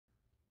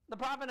The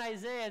prophet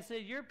Isaiah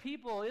said, your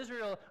people,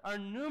 Israel, are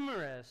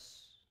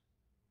numerous,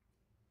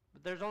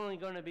 but there's only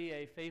going to be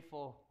a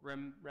faithful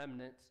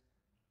remnant,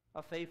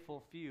 a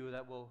faithful few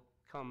that will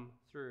come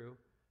through.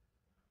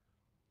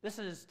 This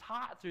is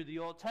taught through the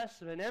Old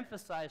Testament,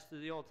 emphasized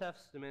through the Old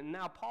Testament. And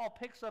now Paul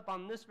picks up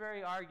on this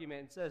very argument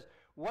and says,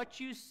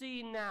 what you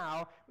see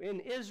now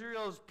in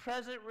Israel's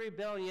present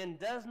rebellion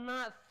does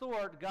not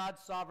thwart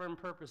God's sovereign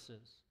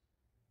purposes.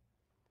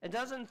 It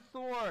doesn't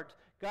thwart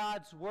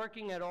God's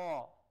working at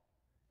all.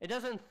 It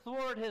doesn't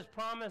thwart his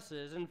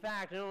promises. In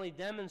fact, it only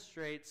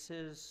demonstrates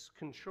his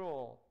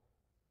control.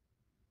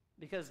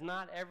 Because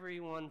not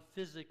everyone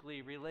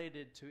physically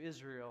related to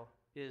Israel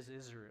is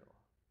Israel.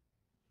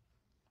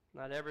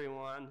 Not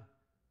everyone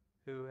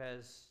who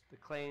has the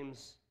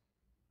claims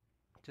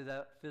to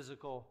that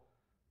physical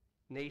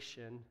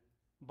nation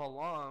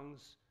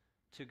belongs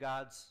to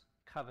God's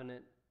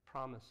covenant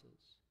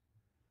promises.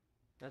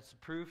 That's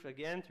proof,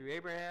 again, through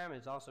Abraham.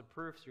 It's also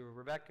proof through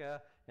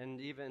Rebekah, and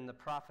even the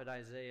prophet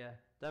Isaiah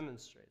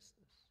demonstrates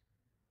this.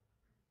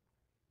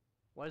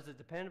 What does it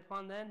depend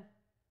upon then?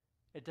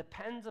 It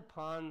depends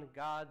upon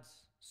God's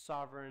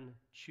sovereign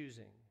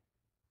choosing.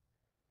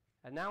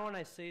 And now when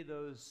I say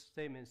those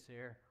statements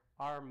here,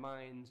 our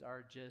minds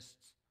are just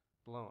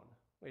blown.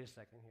 Wait a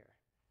second here.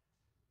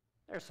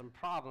 There's some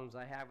problems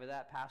I have with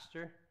that,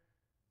 Pastor.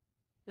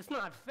 It's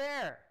not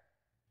fair.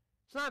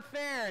 It's not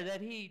fair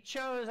that he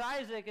chose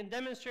Isaac and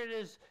demonstrated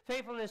his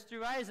faithfulness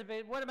through Isaac,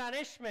 but what about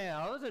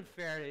Ishmael? It wasn't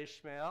fair to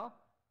Ishmael.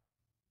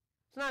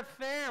 It's not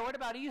fair. What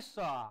about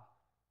Esau?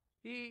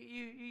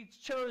 He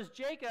chose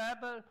Jacob,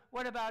 but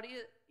what about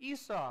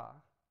Esau?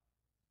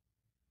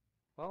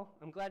 Well,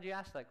 I'm glad you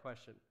asked that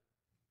question.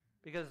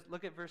 Because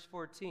look at verse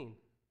 14.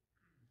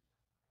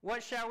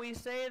 What shall we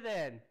say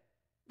then?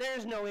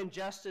 There's no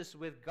injustice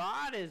with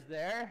God, is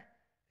there?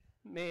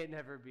 May it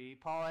never be.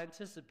 Paul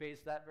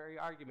anticipates that very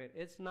argument.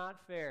 It's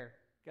not fair.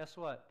 Guess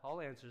what? Paul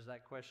answers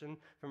that question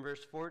from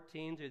verse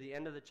 14 through the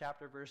end of the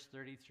chapter, verse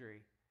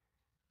 33.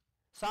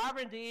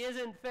 Sovereignty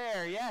isn't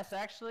fair. Yes,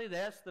 actually,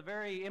 that's the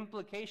very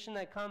implication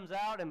that comes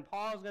out, and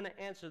Paul's going to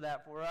answer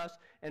that for us.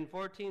 In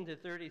 14 to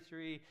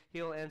 33,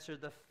 he'll answer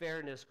the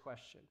fairness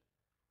question.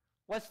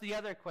 What's the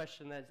other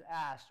question that's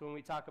asked when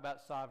we talk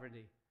about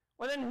sovereignty?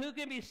 Well, then who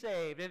can be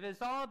saved? If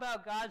it's all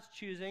about God's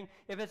choosing,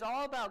 if it's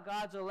all about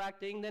God's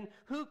electing, then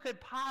who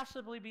could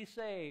possibly be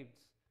saved?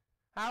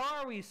 How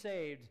are we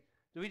saved?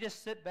 Do we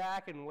just sit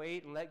back and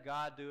wait and let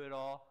God do it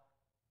all?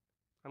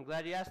 I'm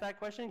glad you asked that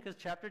question because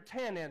chapter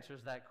 10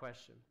 answers that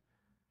question.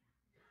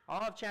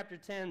 All of chapter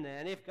 10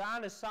 then, if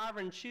God is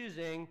sovereign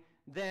choosing,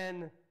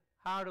 then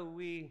how do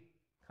we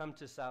come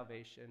to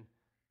salvation?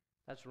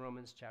 That's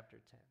Romans chapter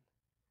 10.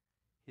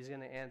 He's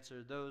going to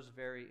answer those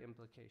very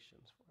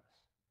implications for us.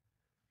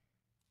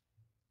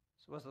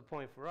 So what's the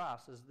point for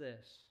us is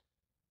this.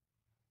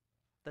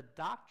 The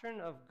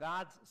doctrine of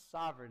God's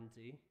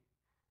sovereignty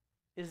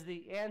is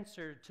the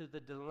answer to the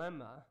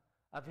dilemma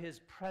of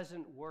his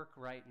present work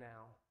right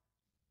now.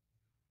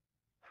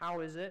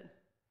 How is it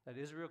that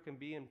Israel can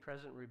be in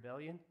present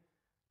rebellion?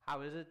 How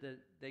is it that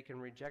they can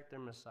reject their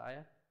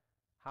Messiah?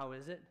 How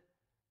is it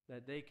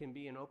that they can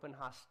be in open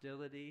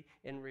hostility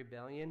in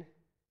rebellion?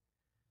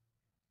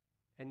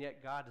 And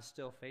yet God is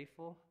still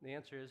faithful? The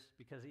answer is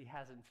because he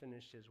hasn't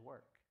finished his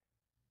work.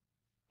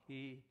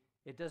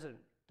 It doesn't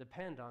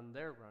depend on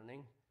their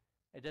running.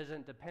 It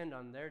doesn't depend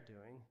on their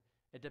doing.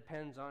 It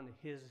depends on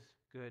his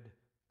good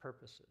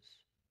purposes.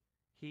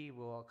 He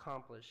will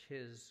accomplish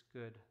his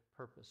good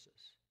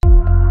purposes.